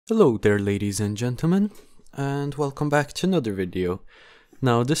Hello there, ladies and gentlemen, and welcome back to another video.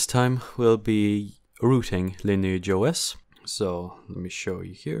 Now this time we'll be rooting Lineage OS. So let me show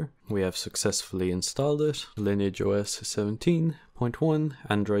you here. We have successfully installed it. Lineage OS 17.1,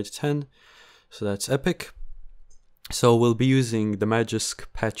 Android 10, so that's epic. So we'll be using the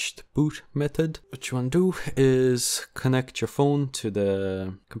Magisk patched boot method. What you want to do is connect your phone to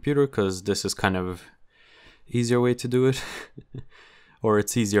the computer, because this is kind of easier way to do it. Or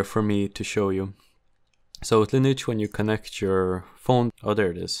it's easier for me to show you. So with Lineage, when you connect your phone, oh there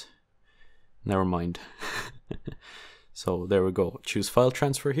it is, never mind. So there we go, choose file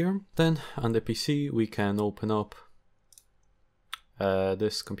transfer here. Then on the PC we can open up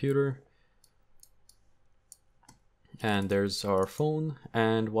this computer, and there's our phone,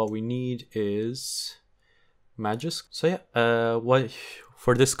 and what we need is Magisk. So yeah,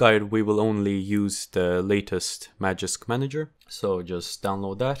 for this guide we will only use the latest Magisk Manager. So just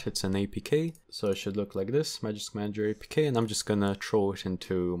download that, it's an APK. So it should look like this, Magisk Manager APK, and I'm just gonna throw it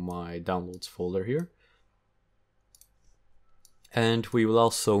into my downloads folder here. And we will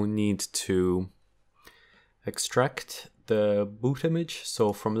also need to extract the boot image.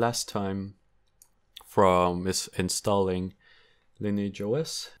 So from last time, from installing Lineage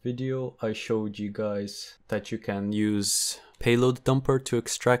OS video, I showed you guys that you can use payload dumper to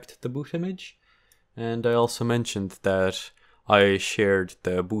extract the boot image, and I also mentioned that I shared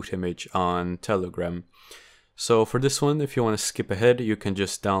the boot image on Telegram. So for this one, if you want to skip ahead, you can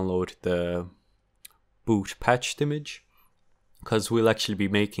just download the boot patched image, because we'll actually be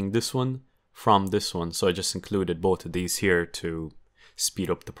making this one from this one, so I just included both of these here to speed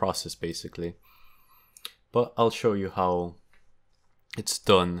up the process basically. But I'll show you how it's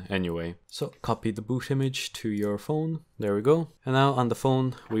done anyway. So copy the boot image to your phone, there we go. And now on the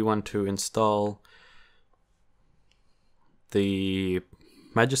phone we want to install the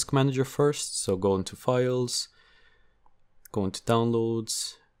Magisk Manager first. So go into files, go into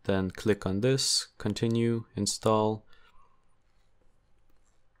downloads, then click on this, continue, install,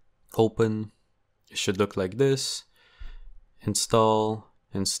 open. It should look like this. Install,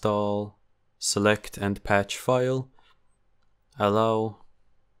 select and patch file, allow,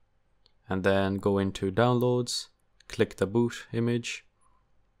 and then go into downloads, click the boot image,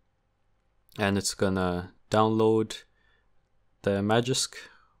 and it's gonna download the Magisk,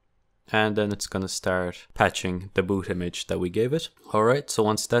 and then it's gonna start patching the boot image that we gave it. Alright, so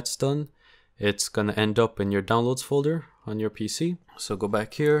once that's done, it's gonna end up in your downloads folder on your PC. So go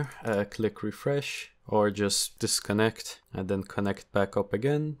back here, click refresh, or just disconnect and then connect back up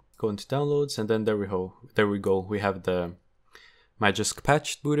again. Go into downloads, and then there we go. We have the Magisk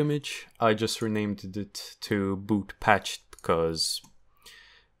patched boot image. I just renamed it to boot patched because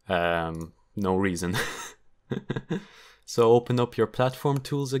no reason. So open up your platform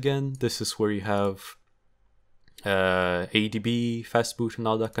tools again. This is where you have ADB, fast boot, and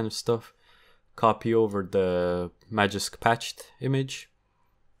all that kind of stuff. Copy over the Magisk patched image,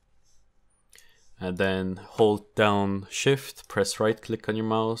 and then hold down shift, press right click on your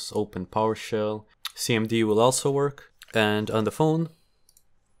mouse, open PowerShell. CMD will also work. And on the phone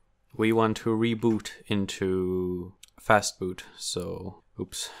we want to reboot into fast boot. So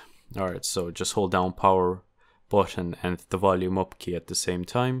oops. Alright, so just hold down power button and the volume up key at the same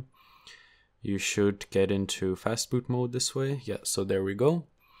time. You should get into fast boot mode this way. Yeah, so there we go.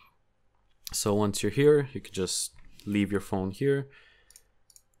 So once you're here, you can just leave your phone here,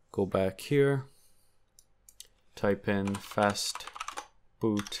 go back here, type in fast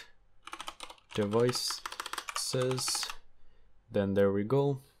boot devices, then there we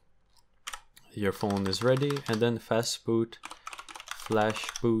go. Your phone is ready, and then fast boot, flash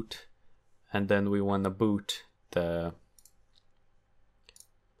boot, and then we want to boot the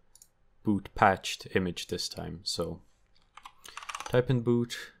boot patched image this time. So type in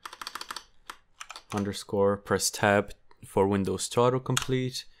boot underscore, press tab for Windows to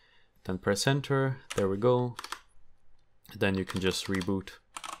autocomplete, then press enter, there we go. Then you can just reboot,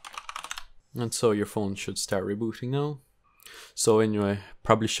 and so your phone should start rebooting now. So anyway,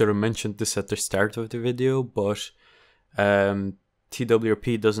 probably should have mentioned this at the start of the video, but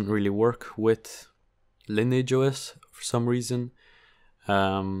TWRP doesn't really work with Lineage OS for some reason.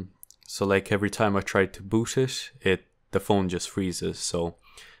 So like every time I try to boot it, the phone just freezes. So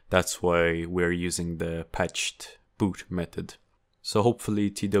that's why we're using the patched boot method. So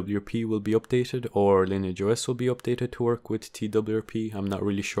hopefully TWRP will be updated, or Lineage OS will be updated to work with TWRP. I'm not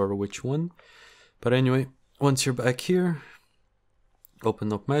really sure which one. But anyway, once you're back here,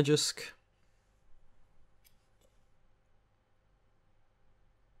 open up Magisk.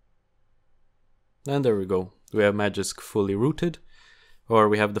 And there we go. We have Magisk fully rooted. or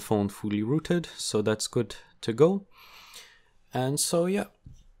we have the phone fully rooted, so that's good to go. And so yeah,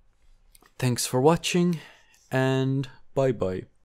 thanks for watching, and bye bye.